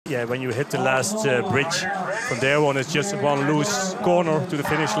yeah, when you hit the last bridge, from there on it's just one loose corner to the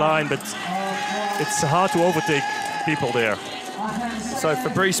finish line, but it's hard to overtake people there. So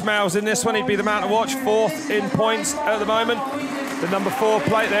Fabrice Mels in this one, he'd be the man to watch, 4th in points at the moment. The number 4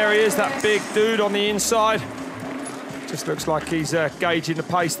 plate, there he is, that big dude on the inside. Just looks like he's gauging the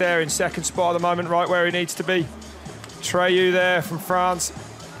pace there in 2nd spot at the moment, right where he needs to be. Treyu there from France,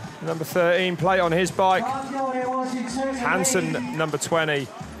 number 13 plate on his bike. Hansen, number 20,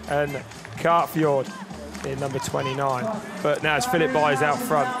 and Hafjell in number 29. But now it's Philip Byes out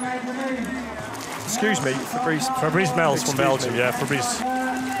front. Excuse me, Fabrice Mels from Belgium, yeah, Fabrice.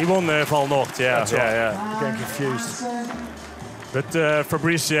 He won Val Noord, yeah. That's right. Yeah. Getting confused. But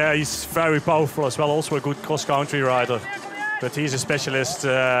Fabrice, yeah, he's very powerful as well, also a good cross-country rider. But he's a specialist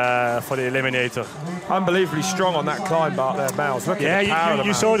for the eliminator. Unbelievably strong on that climb, Bart, there, Mels. Look at the power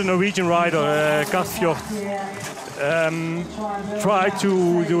you saw the Norwegian rider, Hafjell, try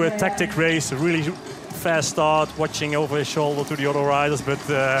to do a tactic race, a really fast start, watching over his shoulder to the other riders. But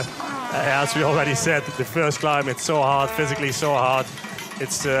as we already said, the first climb, it's so hard, physically so hard.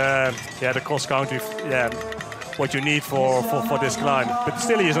 It's the cross-country, what you need for this climb. But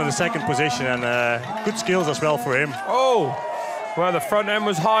still, he's on the 2nd position, and good skills as well for him. Oh, well, the front end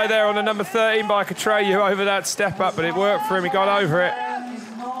was high there on the number 13 by Treyu over that step up, but it worked for him. He got over it.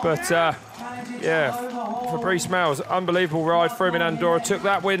 But yeah, Fabrice Mels, unbelievable ride for him in Andorra. Took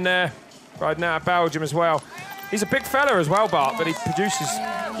that win there, riding out of Belgium as well. He's a big fella as well, Bart, but he produces,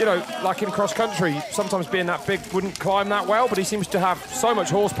 you know, like in cross country, sometimes being that big wouldn't climb that well, but he seems to have so much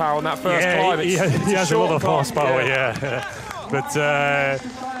horsepower on that first climb. He has a lot of horsepower, yeah. But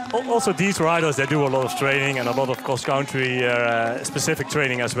also these riders, they do a lot of training and a lot of cross country specific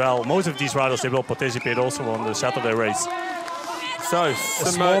training as well. Most of these riders, they will participate also on the Saturday race. So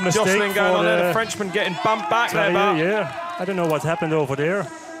some jostling going on there. The Frenchman getting bumped back there, Bart. Yeah, I don't know what happened over there.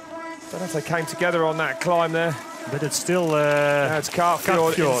 I don't know if they came together on that climb there. But it's still... it's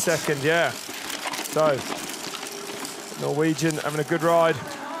Hafjell in 2nd, yeah. So, Norwegian having a good ride.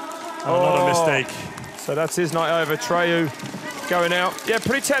 Another mistake. So that's his night over. Treyu going out. Yeah,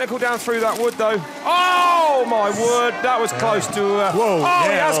 pretty technical down through that wood, though. Oh, my word. That was close to... Whoa. Oh,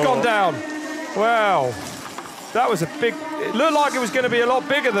 he has gone down. Wow. That was a big... It looked like it was going to be a lot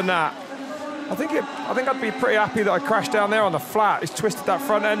bigger than that. I think I'd be pretty happy that I crashed down there on the flat. He's twisted that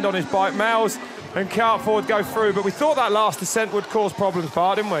front end on his bike. Mels and Hafjell go through, but we thought that last descent would cause problems,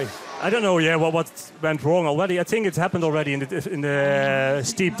 Bart, didn't we? I don't know, what went wrong already. I think it happened already in the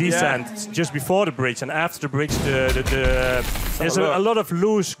steep descent, just before the bridge, and after the bridge, there's a lot of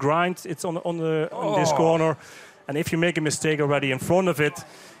loose grind. It's on this corner, and if you make a mistake already in front of it,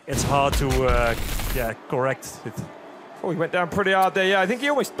 it's hard to correct it. Oh, he went down pretty hard there. Yeah, I think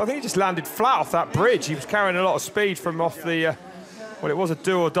he just landed flat off that bridge. He was carrying a lot of speed from off the, well, it was a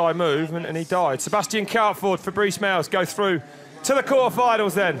do or die move, and he died. Sebastian Hafjell, Fabrice Mels go through to the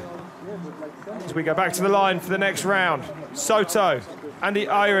quarterfinals then. As we go back to the line for the next round. Soto, Andy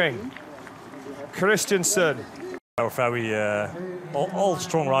Eyring, Christensen. Very, all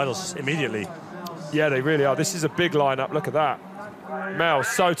strong riders immediately. Yeah, they really are. This is a big lineup. Look at that. Mels,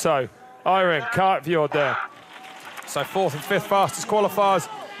 Soto, Eyring, Hafjell there. So 4th and 5th fastest qualifiers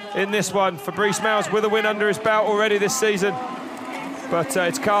in this one. Fabrice Mels with a win under his belt already this season. But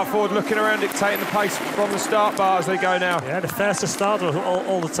it's Hafjell looking around, dictating the pace from the start bar as they go now. Yeah, the fastest starter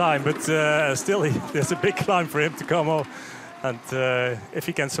all the time, but still there's a big climb for him to come up. And if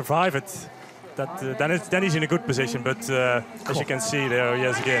he can survive it, then he's in a good position. But as you can see there, he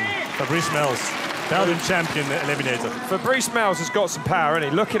is again. Fabrice Mels, Belgian champion eliminator. Fabrice Mels has got some power,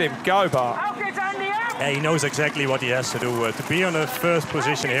 hasn't he? Look at him go, Bart. Yeah, he knows exactly what he has to do. To be on the 1st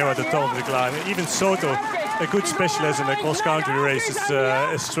position here at the top of the climb. Even Soto, a good specialist in the cross-country race,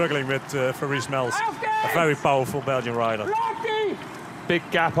 is struggling with Fabrice Mels, a very powerful Belgian rider. Big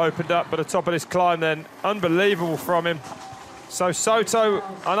gap opened up at the top of this climb then. Unbelievable from him. So Soto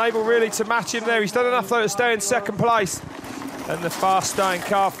unable really to match him there. He's done enough though to stay in 2nd place. And the fast staying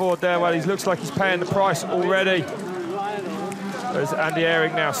Hafjell there, well, he looks like he's paying the price already. As Andy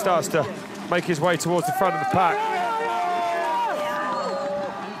Eyring now starts to make his way towards the front of the pack.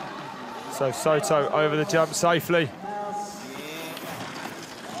 So Soto over the jump safely.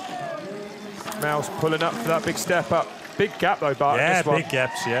 Mels pulling up for that big step up. Big gap though, Bart. Yeah, this one. big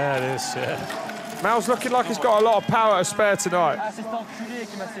gaps, yeah, it is. Yeah. Mels looking like he's got a lot of power to spare tonight.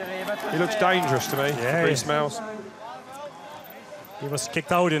 He looks dangerous to me, Fabrice Mels. He was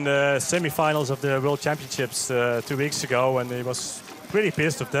kicked out in the semi-finals of the World Championships 2 weeks ago, and he was pretty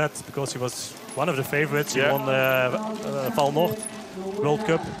pissed of that because he was one of the favorites. He won Val Noord World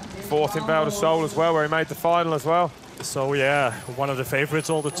Cup. 4th in Val de Sol as well, where he made the final as well. So yeah, one of the favorites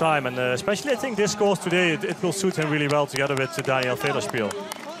all the time, and especially I think this course today, it will suit him really well together with Daniel Federspiel.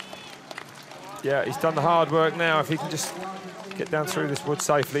 Yeah, he's done the hard work now. If he can just get down through this wood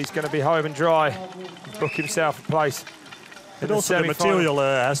safely, he's going to be home and dry and book himself a place. And also the material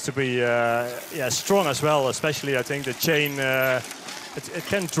has to be strong as well, especially I think the chain, it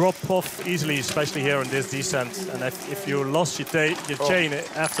can drop off easily, especially here in this descent. And if you lost your chain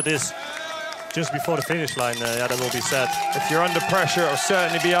after this, just before the finish line, yeah, that will be sad. If you're under pressure, it'll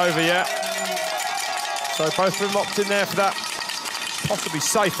certainly be over, yeah. So both of them opted in there for that possibly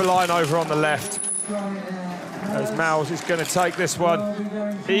safer line over on the left. As Mels is going to take this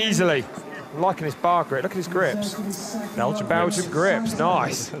one easily. I'm liking his bar grip. Look at his grips. Belgium grips.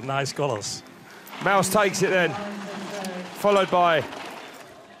 Nice. Nice colours. Mels takes it then. Followed by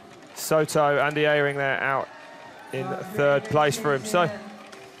Soto, Andy Eyring there out in third place for him. So,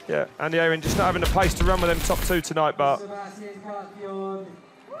 yeah, Andy Eyring just not having the pace to run with them top two tonight, but...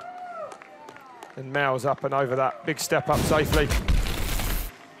 And Mels up and over that big step up safely.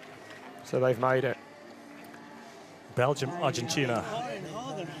 So they've made it. Belgium, Argentina.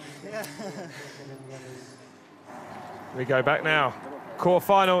 We go back now.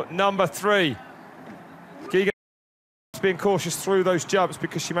 Quarterfinal number 3. Giga being cautious through those jumps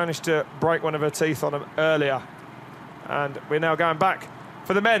because she managed to break one of her teeth on them earlier. And we're now going back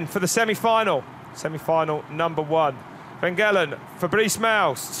for the men for the semi-final. Semi-final number 1. Van Gelen, Fabrice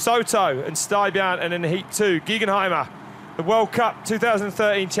Mels, Soto and Stuybian, and in Heat 2, Guggenheimer, the World Cup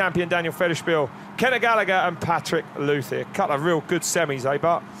 2013 champion Daniel Federspiel, Kenneth Gallagher and Patrick Luther. A couple of real good semis, eh,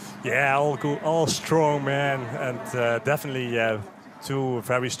 Bart? Yeah, all good, all strong, man, and definitely 2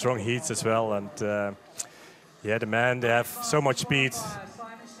 very strong heats as well. And yeah, the men, they have so much speed.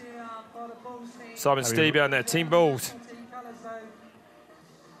 Simon Stuybian there, Team Bulls.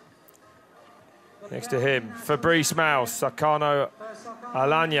 Next to him, Fabrice Mels, Sakano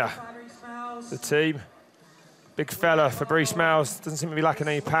Alanya, the team. Big fella, Fabrice Mels, doesn't seem to be lacking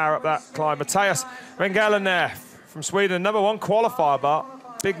any power up that climb. Matthias Van Gelen there from Sweden, number 1 qualifier, but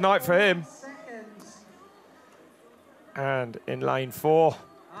big night for him. And in lane 4,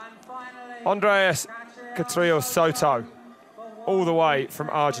 Andreas Catrillo Soto, all the way from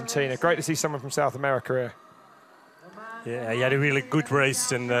Argentina. Great to see someone from South America here. Yeah, he had a really good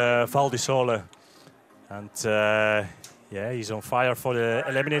race in Val di Sole. And yeah, he's on fire for the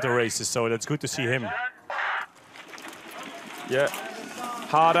eliminator races, so that's good to see him. Yeah,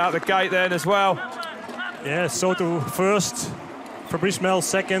 hard out the gate then as well. Yeah, Soto first, Fabrice Mels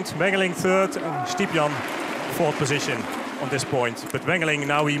second, Wengeling third, and Stuybian fourth position on this point. But Wengeling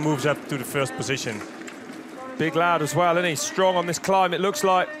now he moves up to the first position. Big lad as well, isn't he? Strong on this climb, it looks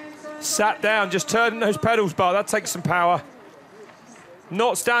like. Sat down, just turning those pedals, but that takes some power.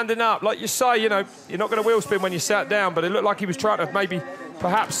 Not standing up, like you say, you know, you're not going to wheel spin when you sat down, but it looked like he was trying to maybe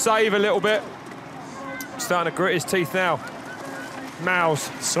perhaps save a little bit. Starting to grit his teeth now. Mels,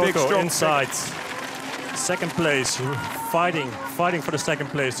 Soto inside, second place, fighting for the second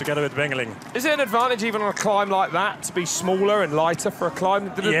place together with Wengeling. Is it an advantage even on a climb like that to be smaller and lighter for a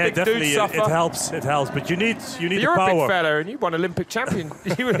climb? Yeah, definitely. It helps. But you need the power. You're a big fella and you won Olympic champion.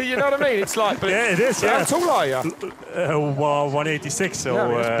 You know what I mean? It's like, but yeah, it is. Yeah. How tall are you? 186. So yeah, I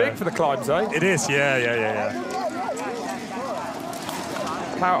mean, it's big for the climbs, eh? It is. Yeah.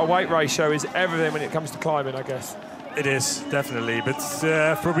 Power to weight ratio is everything when it comes to climbing, I guess. It is, definitely. But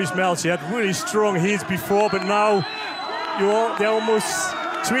Fabrice Mels, he had really strong heats before, but now they're almost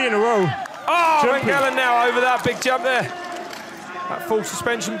 3 in a row. Oh, Van Gelen now over that big jump there. That full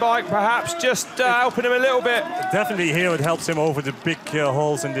suspension bike perhaps just helping him a little bit. Definitely here it helps him over the big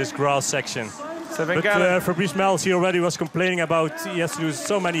holes in this grass section. So Van Gelen. But Fabrice Mels, he already was complaining about he has to do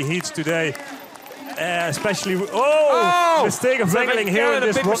so many heats today. Especially, mistake of Wengeling here in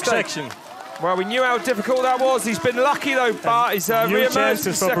this rock section. Well, we knew how difficult that was. He's been lucky though, Bart. He's re-emerged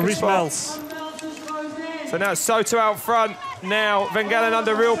in second spot. So now it's Soto out front. Now Van Gelen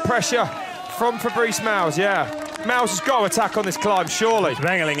under real pressure from Fabrice Mels, yeah. Mels has got to attack on this climb, surely.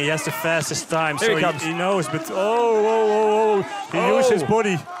 Wengeling, he has the fastest time, here so he knows, but he used his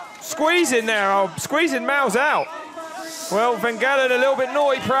body. Squeezing there, squeezing Mels out. Well, Van Gelen a little bit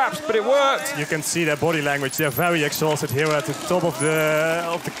naughty perhaps, but it worked. You can see their body language. They're very exhausted here at the top of the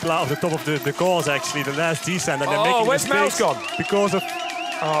course. Actually, the last descent, and they're making where's Mels gone? Because of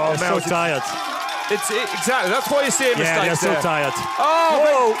they're so tired. Exactly. That's why you're seeing mistakes. Yeah, they're so tired.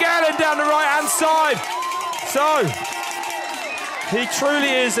 Oh, Van Gelen down the right-hand side. So he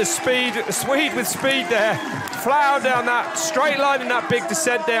truly is a Swede with speed there. Flat out down that straight line in that big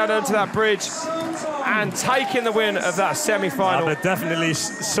descent down onto that bridge. and taking the win of that semi-final. But definitely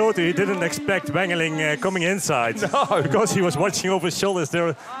Soto, he didn't expect Wengeling coming inside. No. Because he was watching over his shoulder. Is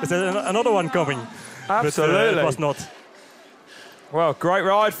there another one coming? Absolutely. But, it was not. Well, great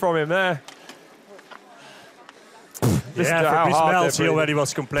ride from him there. Yeah, Fabrice Mels, he already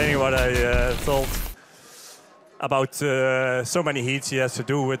was complaining what I thought about so many heats he has to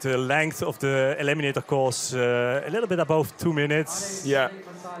do with the length of the eliminator course, a little bit above 2 minutes. Yeah.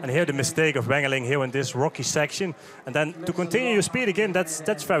 And here the mistake of Wengeling here in this rocky section. And then to continue your speed again,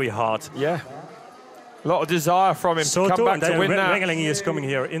 that's very hard. Yeah. A lot of desire from him to come back to win that. Wengeling is coming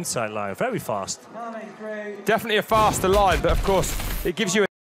here inside line, very fast. Definitely a faster line, but of course it gives you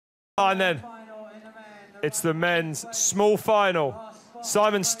a line then. It's the men's small final.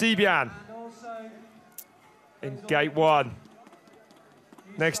 Simon Stibian in gate 1.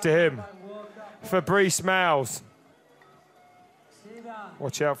 Next to him, Fabrice Mels.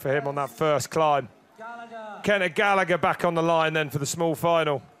 Watch out for him on that first climb. Kenneth Gallagher back on the line then for the small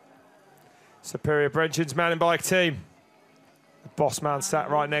final. Superior Brenton's mountain bike team. The boss man sat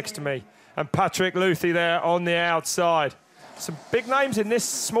right next to me. And Patrick Luthi there on the outside. Some big names in this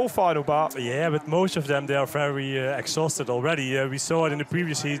small final, Bart. Yeah, but most of them, they are very exhausted already. We saw it in the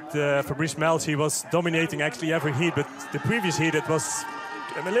previous heat. Fabrice Mels, he was dominating actually every heat, but the previous heat, it was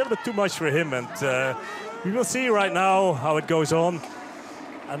a little bit too much for him. And we will see right now how it goes on.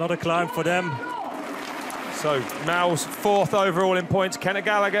 Another climb for them. So Mels 4th overall in points, Kenneth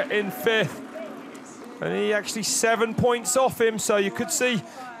Gallagher in 5th. And he actually 7 points off him, so you could see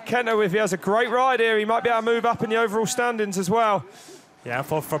Kento, if he has a great ride here, he might be able to move up in the overall standings as well. Yeah,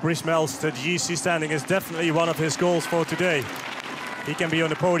 for Fabrice Mels, the GC standing is definitely one of his goals for today. He can be on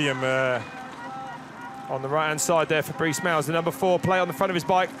the podium. On the right-hand side there, Fabrice Mels, the number 4 play on the front of his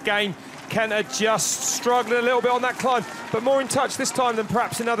bike. Again, Kento just struggling a little bit on that climb, but more in touch this time than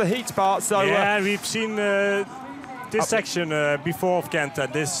perhaps in other heats, Bart. So, yeah, we've seen this section before of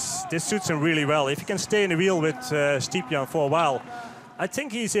Kenta. This suits him really well. If he can stay in the wheel with Stibian for a while, I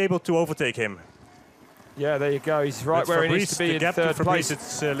think he's able to overtake him. Yeah, there you go. He's right where he needs to be in 3rd place.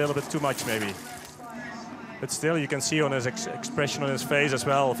 It's a little bit too much, maybe. But still, you can see on his expression on his face as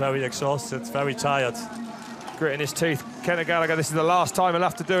well, very exhausted, very tired. Grit in his teeth. Kenneth Gallagher, this is the last time he'll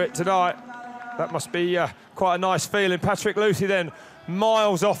have to do it tonight. That must be quite a nice feeling. Patrick Luthi then,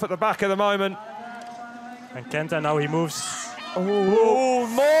 miles off at the back at the moment. And Kenta now he moves. Oh,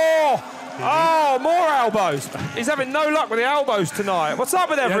 more! Oh, more elbows. He's having no luck with the elbows tonight. What's up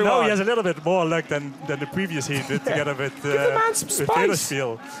with everyone? Yeah, no, he has a little bit more luck than the previous heat did together with Give the man some space.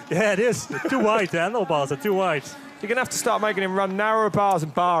 Yeah, it is. Too wide. The handlebars are too wide. You're going to have to start making him run narrower bars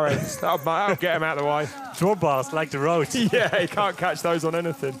and bar ends. That'll get him out of the way. Draw bars like the road. Yeah, he can't catch those on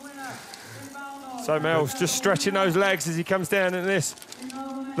anything. So Mels just stretching those legs as he comes down in this.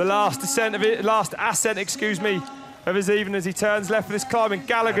 The last ascent, excuse me, of his evening as he turns left for this climb, and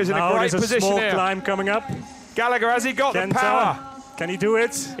Gallagher's in a great position small here. Climb coming up. Gallagher, has he got the power? Can he do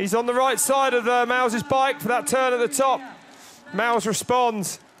it? He's on the right side of Mels' bike for that turn at the top. Mels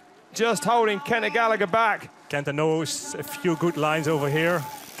responds, just holding Kenneth Gallagher back. Kenta knows a few good lines over here.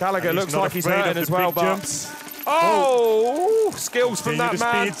 Gallagher looks like he's hurting as well, but skills from that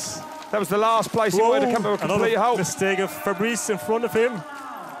man. Speeds. That was the last place he wanted to come to a complete halt. Mistake of Fabrice in front of him.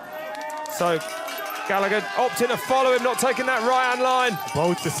 So Gallagher opting to follow him, not taking that right-hand line.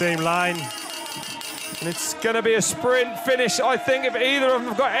 Both the same line. And it's going to be a sprint finish, I think, if either of them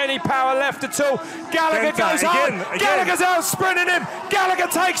have got any power left at all. Gallagher goes hard. Gallagher's out sprinting him. Gallagher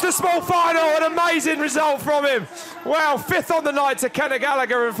takes the small final. An amazing result from him. Well, 5th on the night to Kenneth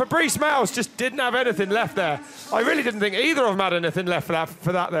Gallagher, and Fabrice Mels just didn't have anything left there. I really didn't think either of them had anything left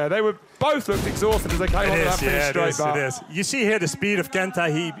for that there. They were both looked exhausted as they came onto that finish straight bar. It is. You see here the speed of Kenta.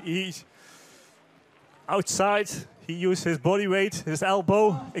 He's outside. He used his body weight, his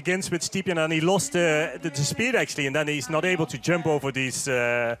elbow against with Stibian, and he lost the speed actually, and then he's not able to jump over these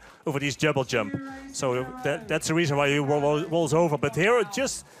double jump. So that's the reason why he rolls over. But here,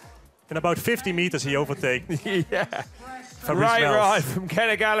 just in about 50 meters, he overtakes. Yeah. Great ride from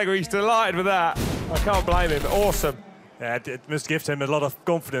Kenneth Gallagher. He's delighted with that. I can't blame him. Awesome. Yeah, it must give him a lot of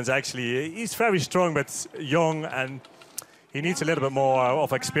confidence actually. He's very strong but young, and he needs a little bit more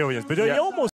of experience. But he almost